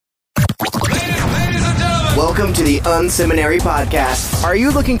Welcome to the Unseminary Podcast. Are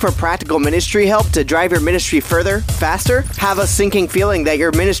you looking for practical ministry help to drive your ministry further, faster? Have a sinking feeling that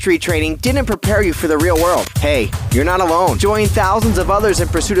your ministry training didn't prepare you for the real world? Hey, you're not alone. Join thousands of others in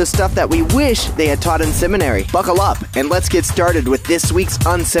pursuit of stuff that we wish they had taught in seminary. Buckle up and let's get started with this week's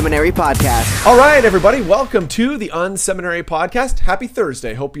Unseminary Podcast. All right, everybody, welcome to the Unseminary Podcast. Happy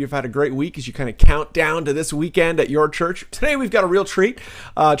Thursday. Hope you've had a great week as you kind of count down to this weekend at your church. Today we've got a real treat.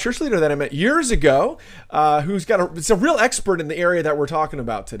 Church leader that I met years ago, it's a real expert in the area that we're talking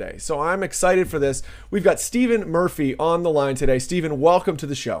about today. So I'm excited for this. We've got Stephen Murphy on the line today. Stephen, welcome to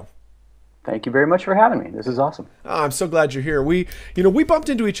the show. Thank you very much for having me. This is awesome. I'm so glad you're here. We bumped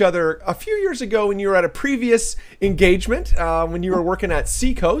into each other a few years ago when you were at a previous engagement when you were working at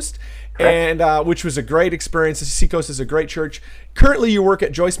Seacoast, and which was a great experience. Seacoast is a great church. Currently, you work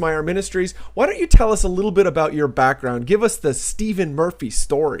at Joyce Meyer Ministries. Why don't you tell us a little bit about your background? Give us the Stephen Murphy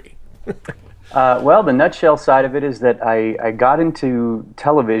story. Well, the nutshell side of it is that I got into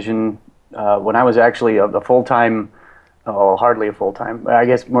television when I was actually a full-time, hardly a full-time, I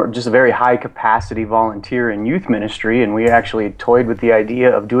guess more just a very high-capacity volunteer in youth ministry, and we actually toyed with the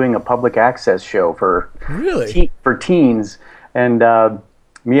idea of doing a public access show for teens. And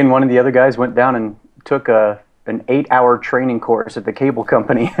me and one of the other guys went down and took an 8-hour training course at the cable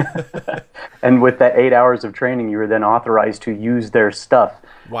company. And with that 8 hours of training, you were then authorized to use their stuff.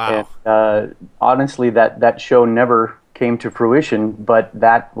 Wow. And, honestly, that show never came to fruition, but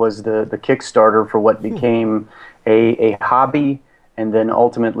that was the Kickstarter for what became a hobby and then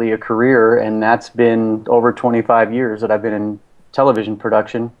ultimately a career. And that's been over 25 years that I've been in television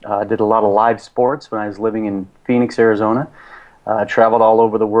production. I did a lot of live sports when I was living in Phoenix, Arizona. Traveled all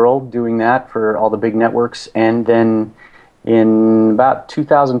over the world doing that for all the big networks. And then in about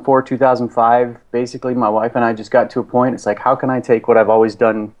 2004, 2005, basically my wife and I just got to a point, it's like, how can I take what I've always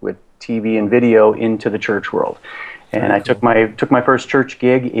done with TV and video into the church world? And I took my first church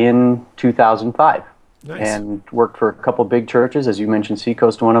gig in 2005. Nice. And worked for a couple big churches, as you mentioned,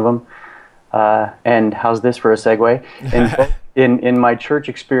 Seacoast, one of them. And how's this for a segue? And in my church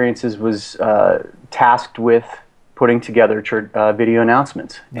experiences was tasked with putting together church video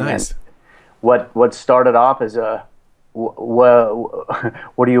announcements. Nice. And what started off as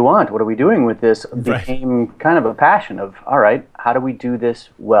what do you want? What are we doing with this? Became kind of a passion of, all right, how do we do this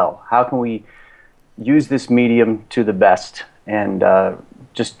well? How can we use this medium to the best and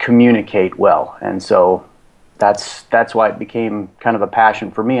just communicate well? And so that's why it became kind of a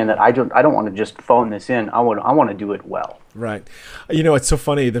passion for me, and that I don't want to just phone this in. I want to do it well. Right. It's so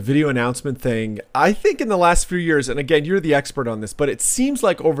funny, the video announcement thing. I think in the last few years, and again, you're the expert on this, but it seems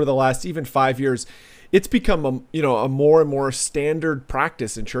like over the last even 5 years, it's become a more and more standard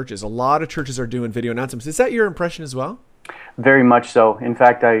practice in churches. A lot of churches are doing video announcements. Is that your impression as well? Very much so. In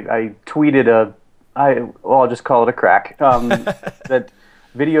fact, I tweeted I'll just call it a crack, that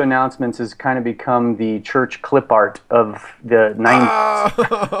video announcements has kind of become the church clip art of the 90s.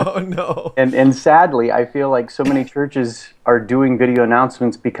 Oh, no. And sadly, I feel like so many churches are doing video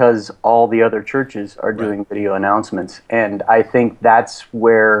announcements because all the other churches are doing video announcements. And I think that's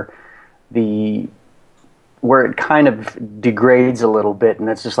where it kind of degrades a little bit. And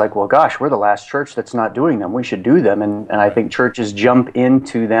it's just like, well, gosh, we're the last church that's not doing them. We should do them. And I think churches jump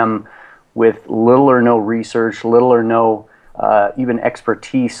into them with little or no research, little or no even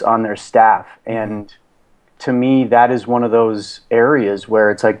expertise on their staff. And to me, that is one of those areas where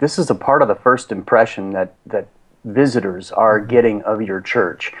it's like, this is a part of the first impression that visitors are getting of your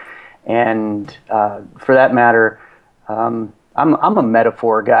church. And for that matter, I'm a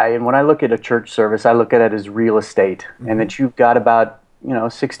metaphor guy, and when I look at a church service, I look at it as real estate, and that you've got about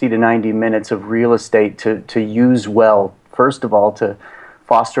 60 to 90 minutes of real estate to use well. First of all, to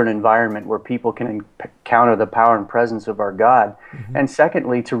foster an environment where people can encounter the power and presence of our God, and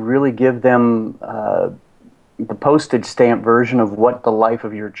secondly, to really give them the postage stamp version of what the life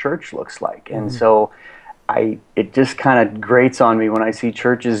of your church looks like. And so, it just kind of grates on me when I see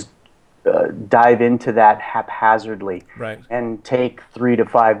churches dive into that haphazardly, and take 3 to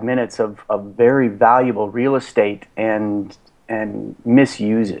 5 minutes of very valuable real estate and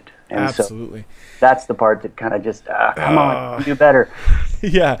misuse it. And absolutely. So that's the part that kind of just, come on, do better.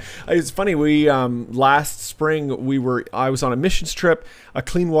 Yeah, it's funny. We last spring I was on a missions trip, a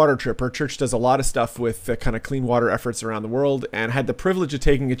clean water trip. Our church does a lot of stuff with kind of clean water efforts around the world, and had the privilege of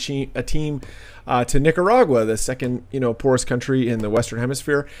taking a team to Nicaragua, the second poorest country in the Western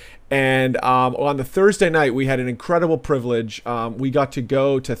Hemisphere. And on the Thursday night, we had an incredible privilege. We got to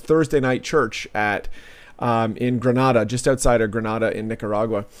go to Thursday night church in Granada, just outside of Granada in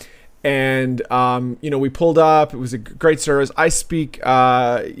Nicaragua. And we pulled up. It was a great service. I speak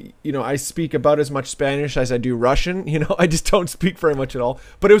about as much Spanish as I do Russian. I just don't speak very much at all.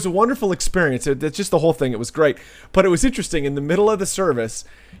 But it was a wonderful experience. It's just the whole thing. It was great. But it was interesting. In the middle of the service,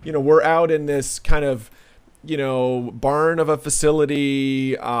 we're out in this kind of barn of a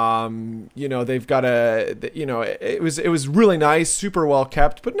facility. They've got it was really nice, super well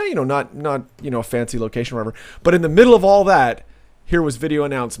kept, but not a fancy location or whatever. But in the middle of all that, here was video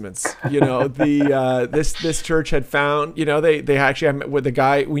announcements. This church had found, they actually, I met with the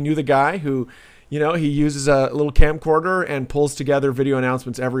guy, we knew the guy who, he uses a little camcorder and pulls together video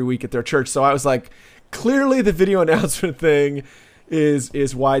announcements every week at their church. So I was like, clearly the video announcement thing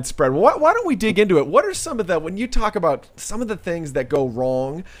is widespread. Why don't we dig into it? What are some of when you talk about some of the things that go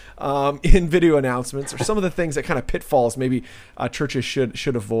wrong in video announcements, or some of the things that kind of pitfalls maybe churches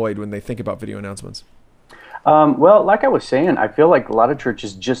should avoid when they think about video announcements? Well, like I was saying, I feel like a lot of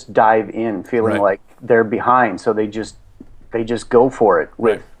churches just dive in feeling like they're behind, so they just go for it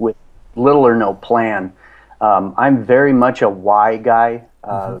with little or no plan. I'm very much a why guy.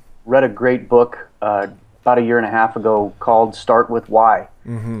 Read a great book about a year and a half ago called Start With Why,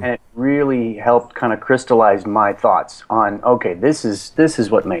 and it really helped kind of crystallize my thoughts on, okay, this is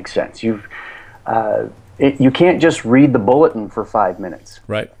what makes sense. You can't just read the bulletin for 5 minutes.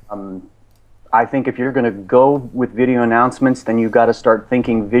 Right. I think if you're going to go with video announcements, then you've got to start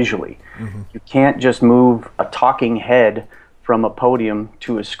thinking visually. You can't just move a talking head from a podium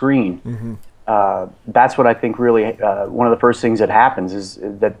to a screen. That's what I think really one of the first things that happens is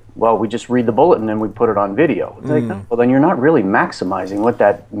that, well, we just read the bulletin and we put it on video. It's like, well, then you're not really maximizing what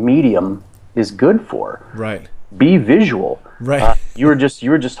that medium is good for. Right. Be visual. Right. You were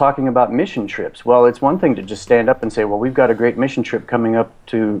just talking about mission trips. Well, it's one thing to just stand up and say, well, we've got a great mission trip coming up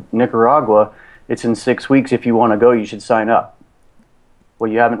to Nicaragua. It's in 6 weeks. If you want to go, you should sign up. Well,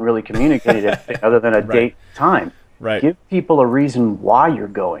 you haven't really communicated anything other than a date, time. Right. Give people a reason why you're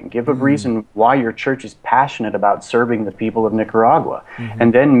going. Give a reason why your church is passionate about serving the people of Nicaragua.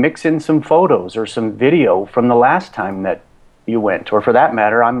 And then mix in some photos or some video from the last time that you went. Or for that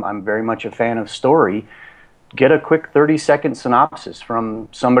matter, I'm very much a fan of story. Get a quick 30-second synopsis from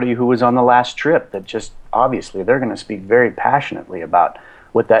somebody who was on the last trip that just, obviously, they're going to speak very passionately about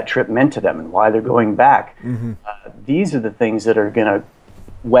what that trip meant to them and why they're going back. These are the things that are going to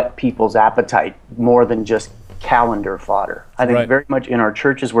whet people's appetite more than just calendar fodder. I think very much in our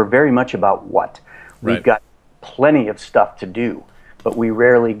churches, we're very much about what. We've got plenty of stuff to do, but we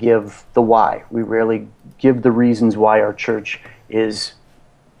rarely give the why. We rarely give the reasons why our church is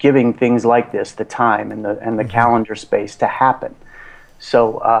giving things like this the time and the calendar space to happen.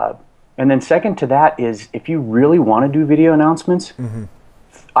 So, and then second to that is, if you really want to do video announcements,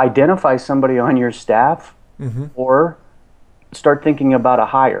 identify somebody on your staff or start thinking about a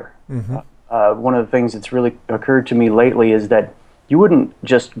hire. One of the things that's really occurred to me lately is that you wouldn't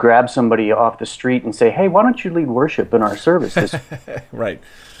just grab somebody off the street and say, hey, why don't you lead worship in our service this Right.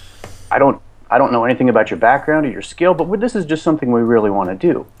 I don't know anything about your background or your skill, but this is just something we really want to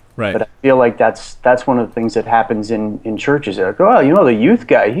do. Right. But I feel like that's one of the things that happens in churches. They're like, oh, the youth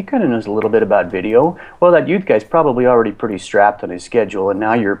guy, he kind of knows a little bit about video. Well, that youth guy's probably already pretty strapped on his schedule, and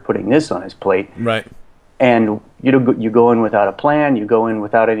now you're putting this on his plate. Right. And you go in without a plan. You go in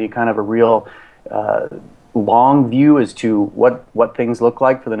without any kind of a real long view as to what things look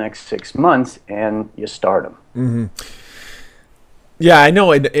like for the next 6 months, and you start them. Yeah, I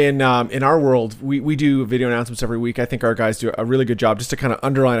know. In our world, we do video announcements every week. I think our guys do a really good job. Just to kind of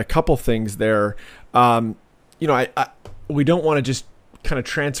underline a couple things there, we don't want to just kind of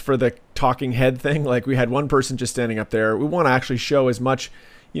transfer the talking head thing. Like, we had one person just standing up there. We want to actually show as much,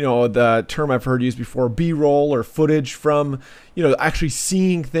 the term I've heard used before, B-roll or footage from, actually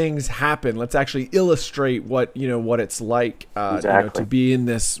seeing things happen. Let's actually illustrate what it's like to be in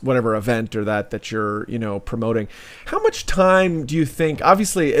this whatever event or that you're, promoting. How much time do you think,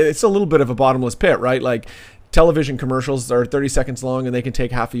 obviously it's a little bit of a bottomless pit, right? Like, television commercials are 30 seconds long and they can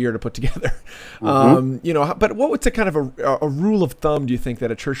take half a year to put together. But what would the kind of a rule of thumb do you think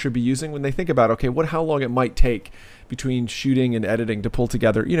that a church should be using when they think about, okay, how long it might take between shooting and editing to pull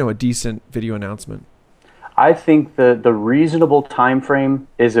together, a decent video announcement? I think the reasonable time frame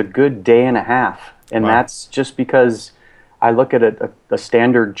is a good day and a half. And that's just because I look at a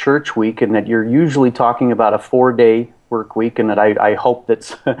standard church week, and that you're usually talking about a 4-day work week, and that I hope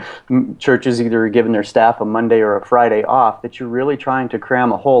that churches either are giving their staff a Monday or a Friday off, that you're really trying to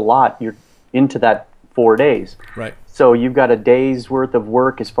cram a whole lot into that 4 days. Right. So you've got a day's worth of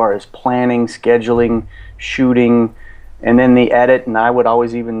work as far as planning, scheduling, shooting, and then the edit. And I would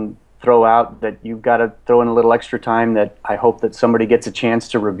always even throw out that you've got to throw in a little extra time, that I hope that somebody gets a chance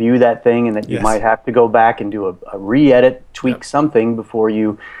to review that thing, and that you might have to go back and do a re-edit, tweak something before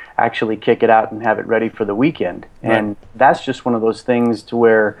you actually kick it out and have it ready for the weekend. And that's just one of those things to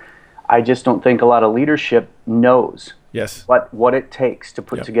where I just don't think a lot of leadership knows what it takes to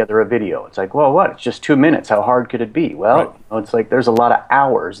put together a video. It's like, well, what? It's just 2 minutes. How hard could it be? Well, you know, it's like there's a lot of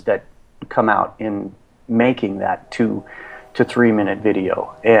hours that come out in making that 2 to 3 minute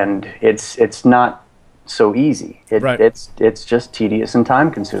video, and it's not so easy. It's just tedious and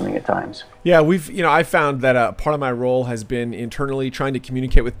time consuming at times. Yeah, I found that part of my role has been internally trying to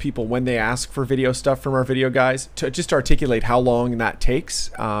communicate with people when they ask for video stuff from our video guys, to just articulate how long that takes,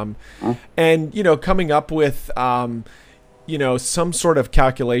 and coming up with some sort of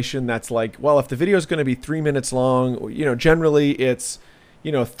calculation that's like, well, if the video is going to be 3 minutes long, generally it's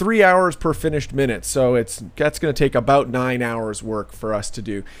 3 hours per finished minute. So that's going to take about 9 hours work for us to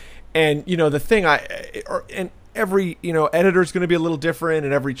do. And, the thing every, editor's going to be a little different,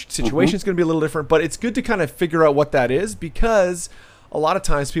 and every situation is going to be a little different, but it's good to kind of figure out what that is, because a lot of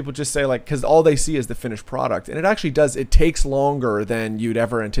times people just say, like, because all they see is the finished product, and it takes longer than you'd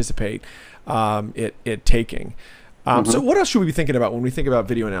ever anticipate it taking. So what else should we be thinking about when we think about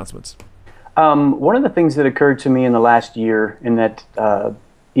video announcements? One of the things that occurred to me in the last year, in that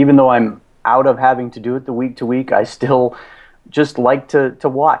even though I'm out of having to do it the week to week, I still just like to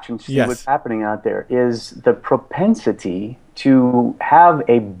watch and see what's happening out there, is the propensity to have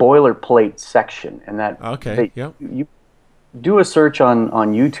a boilerplate section. And that you do a search on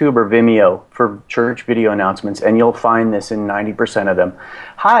YouTube or Vimeo for church video announcements, and you'll find this in 90% of them.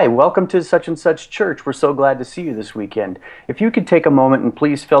 Hi, welcome to such and such church. We're so glad to see you this weekend. If you could take a moment and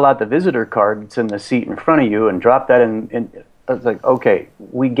please fill out the visitor card that's in the seat in front of you and drop that in. It's like, okay,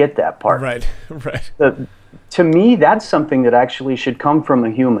 we get that part. Right. To me, that's something that actually should come from a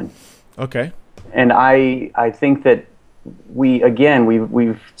human. Okay. And I think that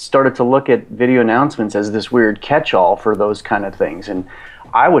we've started to look at video announcements as this weird catch-all for those kind of things. And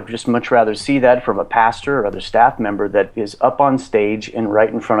I would just much rather see that from a pastor or other staff member that is up on stage and right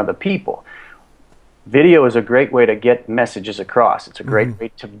in front of the people. Video is a great way to get messages across. It's a great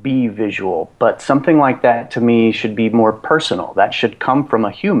way to be visual. But something like that, to me, should be more personal. That should come from a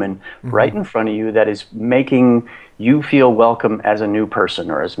human right in front of you that is making you feel welcome as a new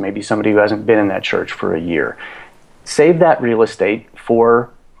person, or as maybe somebody who hasn't been in that church for a year. Save that real estate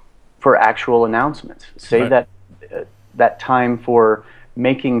for actual announcements. Save that time for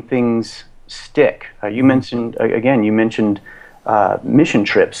making things stick. You mentioned mission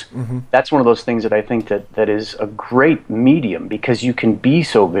trips. That's one of those things that I think that is a great medium, because you can be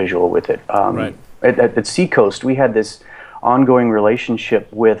so visual with it. At Seacoast, we had this ongoing relationship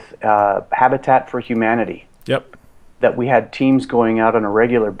with Habitat for Humanity. That we had teams going out on a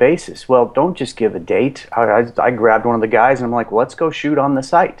regular basis. Well, don't just give a date. I grabbed one of the guys and I'm like, well, let's go shoot on the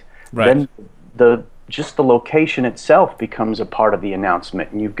site. Then just the location itself becomes a part of the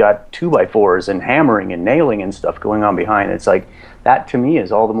announcement, and you've got 2x4s and hammering and nailing and stuff going on behind. It's like, that to me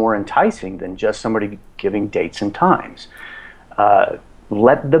is all the more enticing than just somebody giving dates and times.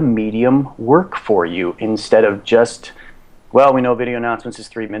 Let the medium work for you, instead of just, well, we know video announcements is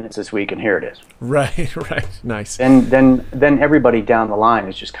 3 minutes this week, and here it is. Right. Nice. And then everybody down the line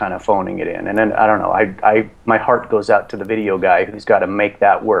is just kind of phoning it in. And then, I don't know, my heart goes out to the video guy who's got to make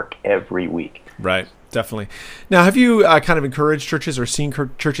that work every week. Right. Definitely. Now, have you kind of encouraged churches, or seen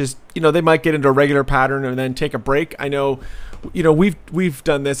churches, they might get into a regular pattern and then take a break? I know, we've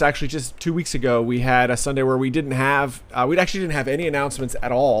done this. Actually, just 2 weeks ago, we had a Sunday where we didn't have any announcements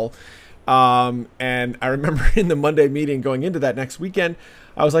at all. And I remember in the Monday meeting going into that next weekend,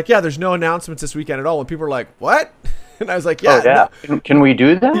 I was like, yeah, there's no announcements this weekend at all. And people were like, what? And I was like, yeah. No. Can we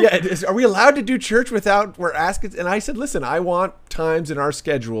do that? Yeah. Are we allowed to do church without, we're asking? And I said, listen, I want times in our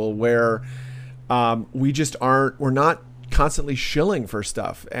schedule where we're not constantly shilling for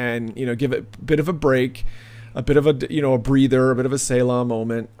stuff, and, give it a bit of a break, a bit of a, a breather, a bit of a Selah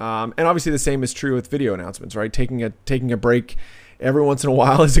moment. And obviously the same is true with video announcements, right? Taking a break every once in a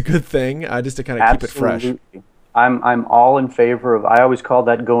while is a good thing, just to kind of keep it fresh. I'm all in favor of, I always call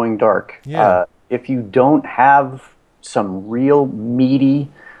that going dark. Yeah. If you don't have some real meaty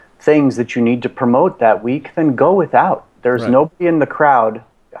things that you need to promote that week, then go without. There's nobody in the crowd.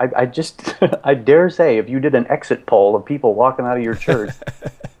 I dare say, if you did an exit poll of people walking out of your church,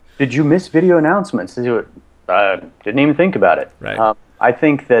 did you miss video announcements? Didn't even think about it. Right. I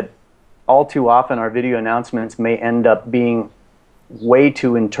think that all too often our video announcements may end up being way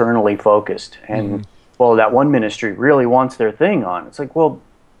too internally focused. And, well, that one ministry really wants their thing on. It's like, well,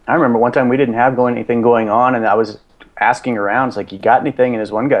 I remember one time we didn't have anything going on, and I was asking around. It's like, you got anything? And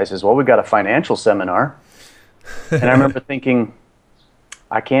this one guy says, well, we got a financial seminar. And I remember thinking,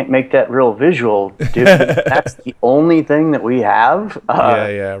 I can't make that real visual, dude. That's the only thing that we have.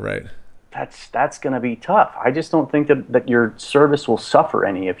 Right. That's going to be tough. I just don't think that your service will suffer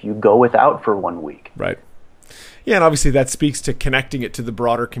any if you go without for 1 week. Right. Yeah, and obviously that speaks to connecting it to the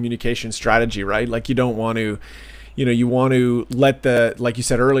broader communication strategy, right? Like you don't want to, you want to let like you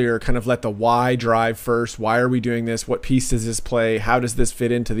said earlier, kind of let the why drive first. Why are we doing this? What piece does this play? How does this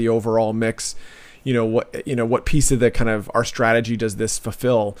fit into the overall mix? What piece of the kind of our strategy does this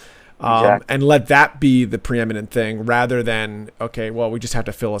fulfill? Exactly. And let that be the preeminent thing rather than, okay, well, we just have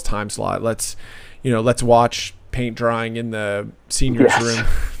to fill a time slot. Let's watch paint drying in the seniors room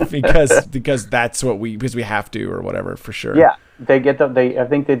because that's what we have to, or whatever, for sure. Yeah. I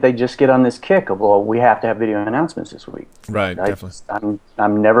think that they just get on this kick of, well, we have to have video announcements this week. Right. Definitely.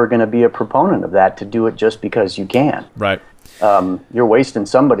 I'm never going to be a proponent of that, to do it just because you can. Right. You're wasting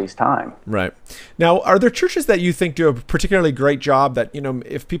somebody's time. Right. Now, are there churches that you think do a particularly great job that,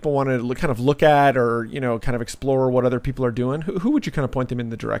 if people want to look at or, kind of explore what other people are doing, who would you kind of point them in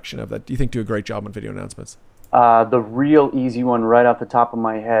the direction of that you think do a great job on video announcements? The real easy one right off the top of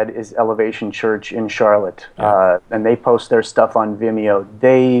my head is Elevation Church in Charlotte. Yeah. And they post their stuff on Vimeo.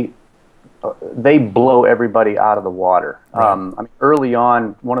 They blow everybody out of the water. Right. Early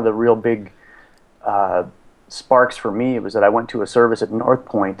on, one of the real big sparks for me was that I went to a service at North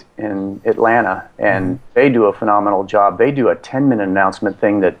Point in Atlanta, and they do a phenomenal job. They do a 10-minute announcement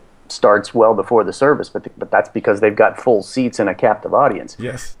thing that starts well before the service, but that's because they've got full seats and a captive audience.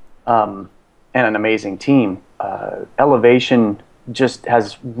 Yes. And an amazing team. Elevation just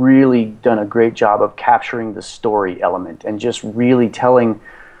has really done a great job of capturing the story element and just really telling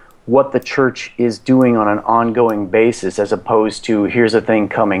what the church is doing on an ongoing basis, as opposed to, here's a thing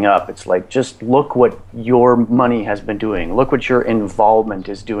coming up. It's like, just look what your money has been doing. Look what your involvement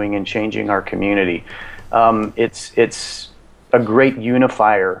is doing in changing our community. It's a great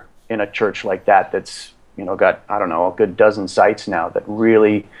unifier in a church like that that's got, I don't know, a good dozen sites now, that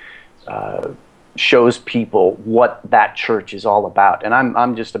really shows people what that church is all about. And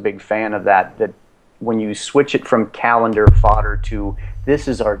I'm just a big fan of that when you switch it from calendar fodder to, this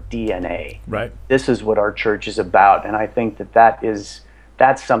is our DNA. Right. This is what our church is about. And I think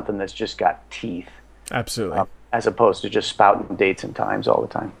that's something that's just got teeth. Absolutely. As opposed to just spouting dates and times all the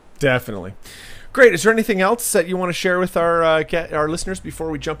time. Definitely. Great. Is there anything else that you want to share with our listeners before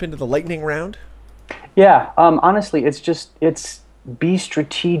we jump into the lightning round? Yeah. Honestly, it's be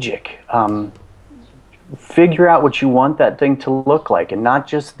strategic. Figure out what you want that thing to look like, and not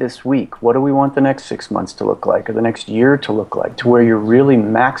just this week. What do we want the next 6 months to look like, or the next year to look like, to where you're really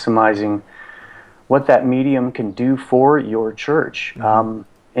maximizing what that medium can do for your church,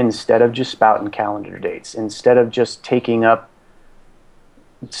 instead of just spouting calendar dates, instead of just taking up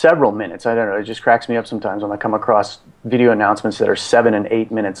several minutes. I don't know, it just cracks me up sometimes when I come across video announcements that are 7 and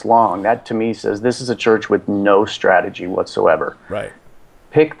 8 minutes long. That to me says this is a church with no strategy whatsoever. Right.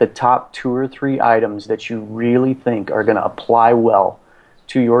 Pick the top 2 or 3 items that you really think are going to apply well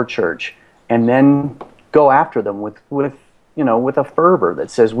to your church, and then go after them with a fervor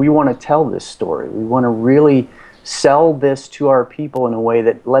that says, we want to tell this story. We want to really sell this to our people in a way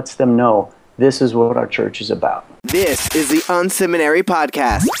that lets them know this is what our church is about. This is the Unseminary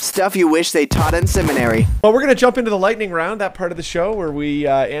Podcast. Stuff you wish they taught in seminary. Well, we're going to jump into the lightning round, that part of the show where we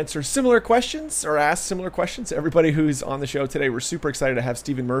answer similar questions or ask similar questions to everybody who's on the show today. We're super excited to have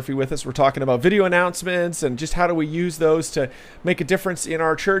Stephen Murphy with us. We're talking about video announcements and just how do we use those to make a difference in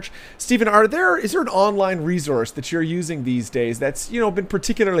our church. Stephen, is there an online resource that you're using these days that's been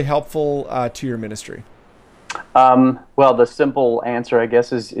particularly helpful to your ministry? Well, the simple answer, I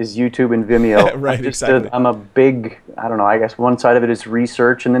guess, is YouTube and Vimeo. Right, exactly. I'm a big, I guess one side of it is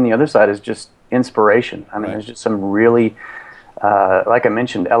research, and then the other side is just inspiration. There's just some really, like I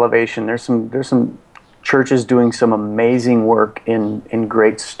mentioned, Elevation. There's some churches doing some amazing work in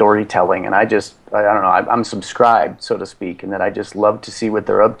great storytelling, and I don't know, I'm subscribed, so to speak, and that I just love to see what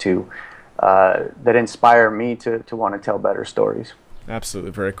they're up to, that inspire me to want to tell better stories.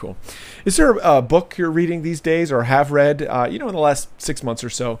 Absolutely. Very cool. Is there a book you're reading these days or have read, in the last 6 months or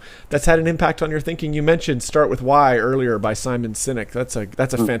so that's had an impact on your thinking? You mentioned Start With Why earlier by Simon Sinek. That's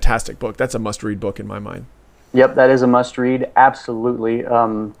a fantastic book. That's a must-read book in my mind. Yep, that is a must-read. Absolutely.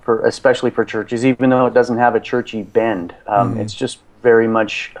 Especially for churches, even though it doesn't have a churchy bend. It's just very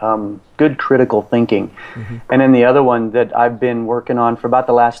much good critical thinking. Mm-hmm. And then the other one that I've been working on for about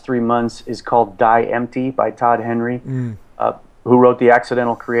the last 3 months is called Die Empty by Todd Henry. Who wrote The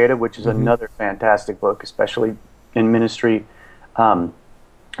Accidental Creative, which is another fantastic book, especially in ministry. Die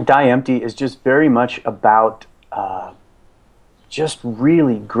Empty is just very much about just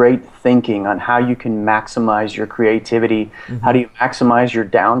really great thinking on how you can maximize your creativity. How do you maximize your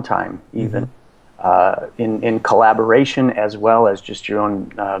downtime, even in collaboration, as well as just your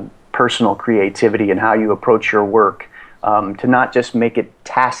own personal creativity and how you approach your work, to not just make it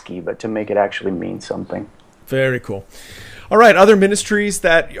tasky, but to make it actually mean something. Very cool. All right, other ministries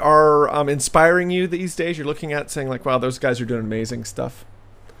that are inspiring you these days, you're looking at saying like, wow, those guys are doing amazing stuff.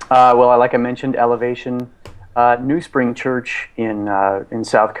 Well, like I mentioned, Elevation, New Spring Church in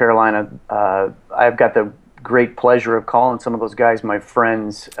South Carolina. I've got the great pleasure of calling some of those guys my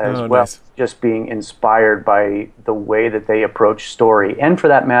friends as well. Nice. Just being inspired by the way that they approach story, and for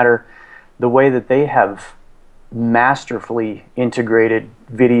that matter, the way that they have masterfully integrated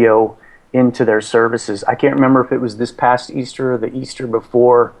video into their services. I can't remember if it was this past Easter or the Easter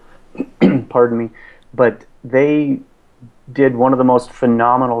before, pardon me, but they did one of the most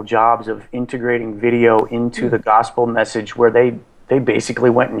phenomenal jobs of integrating video into the gospel message, where they basically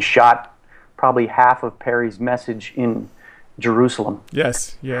went and shot probably half of Perry's message in Jerusalem.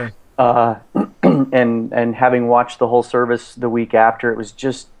 Yes, yeah. And having watched the whole service the week after, it was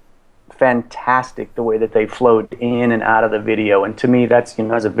just fantastic the way that they flowed in and out of the video. And to me, that's,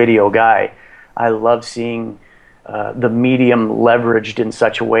 as a video guy, I love seeing the medium leveraged in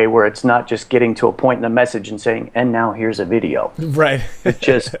such a way where it's not just getting to a point in the message and saying, and now here's a video. Right. It's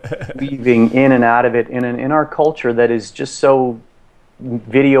just weaving in and out of it in our culture that is just so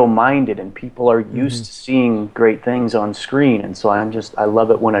video minded, and people are used to seeing great things on screen. And so I love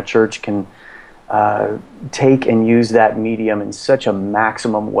it when a church can take and use that medium in such a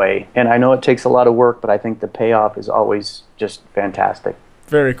maximum way. And I know it takes a lot of work, but I think the payoff is always just fantastic.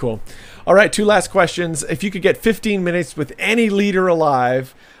 Very cool. All right, 2 last questions. If you could get 15 minutes with any leader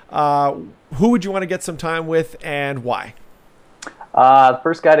alive, who would you want to get some time with, and why? The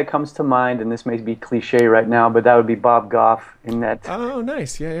first guy that comes to mind, and this may be cliche right now, but that would be Bob Goff. In that, oh,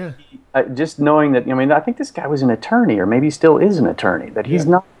 nice, yeah. Just knowing that, I think this guy was an attorney, or maybe still is an attorney. That he's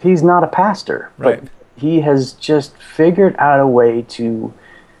not a pastor, right? But he has just figured out a way to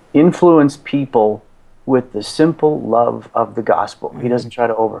influence people with the simple love of the gospel. He doesn't try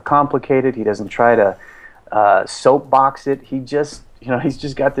to overcomplicate it. He doesn't try to soapbox it. He just, he's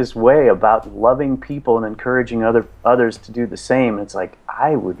just got this way about loving people and encouraging others to do the same. And it's like,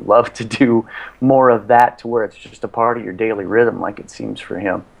 I would love to do more of that, to where it's just a part of your daily rhythm, like it seems for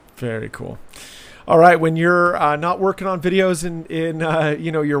him. Very cool. All right, when you're not working on videos in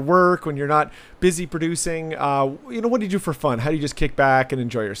your work, when you're not busy producing, what do you do for fun? How do you just kick back and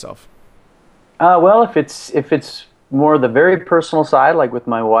enjoy yourself? Well, if it's more the very personal side, like with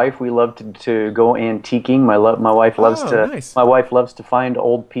my wife, we love to go antiquing. My wife loves nice. My wife loves to find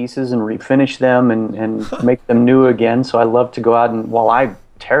old pieces and refinish them and make them new again. So I love to go out, and while I'm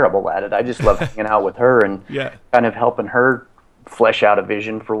terrible at it, I just love hanging out with her and kind of helping her flesh out a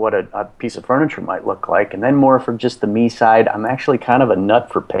vision for what a piece of furniture might look like. And then more for just the me side, I'm actually kind of a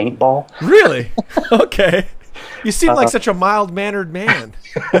nut for paintball. Really? Okay. You seem like such a mild-mannered man.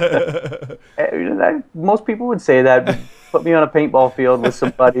 Most people would say that. Put me on a paintball field with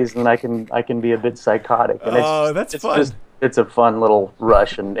some buddies, and I can be a bit psychotic. And that's fun. It's a fun little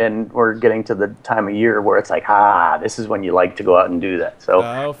rush, and we're getting to the time of year where it's like, this is when you like to go out and do that.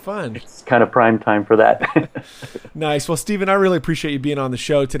 So fun. It's kind of prime time for that. Nice. Well, Stephen, I really appreciate you being on the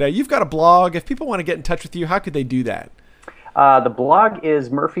show today. You've got a blog. If people want to get in touch with you, how could they do that? The blog is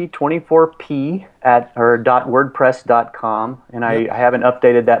Murphy24p .wordpress.com, and I haven't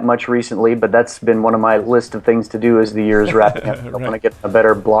updated that much recently, but that's been one of my list of things to do as the year is wrapping up. I want to get a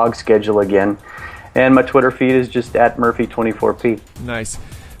better blog schedule again. And my Twitter feed is just at Murphy24p. Nice.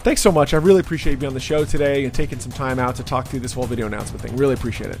 Thanks so much. I really appreciate you being on the show today and taking some time out to talk through this whole video announcement thing. Really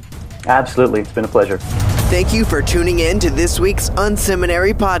appreciate it. Absolutely. It's been a pleasure. Thank you for tuning in to this week's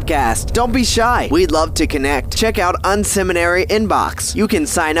Unseminary podcast. Don't be shy. We'd love to connect. Check out Unseminary Inbox. You can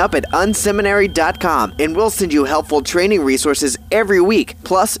sign up at unseminary.com, and we'll send you helpful training resources every week.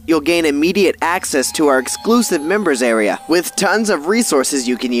 Plus, you'll gain immediate access to our exclusive members area with tons of resources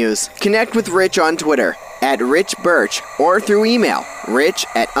you can use. Connect with Rich on Twitter at Rich Birch or through email,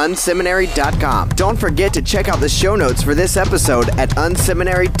 rich@unseminary.com. Don't forget to check out the show notes for this episode at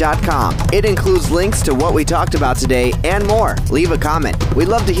unseminary.com. It includes links to what we talked about today and more. Leave a comment. We'd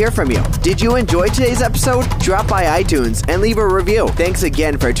love to hear from you. Did you enjoy today's episode? Drop by iTunes and leave a review. Thanks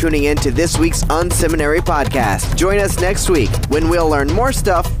again for tuning in to this week's Unseminary podcast. Join us next week when we'll learn more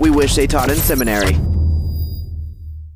stuff we wish they taught in seminary.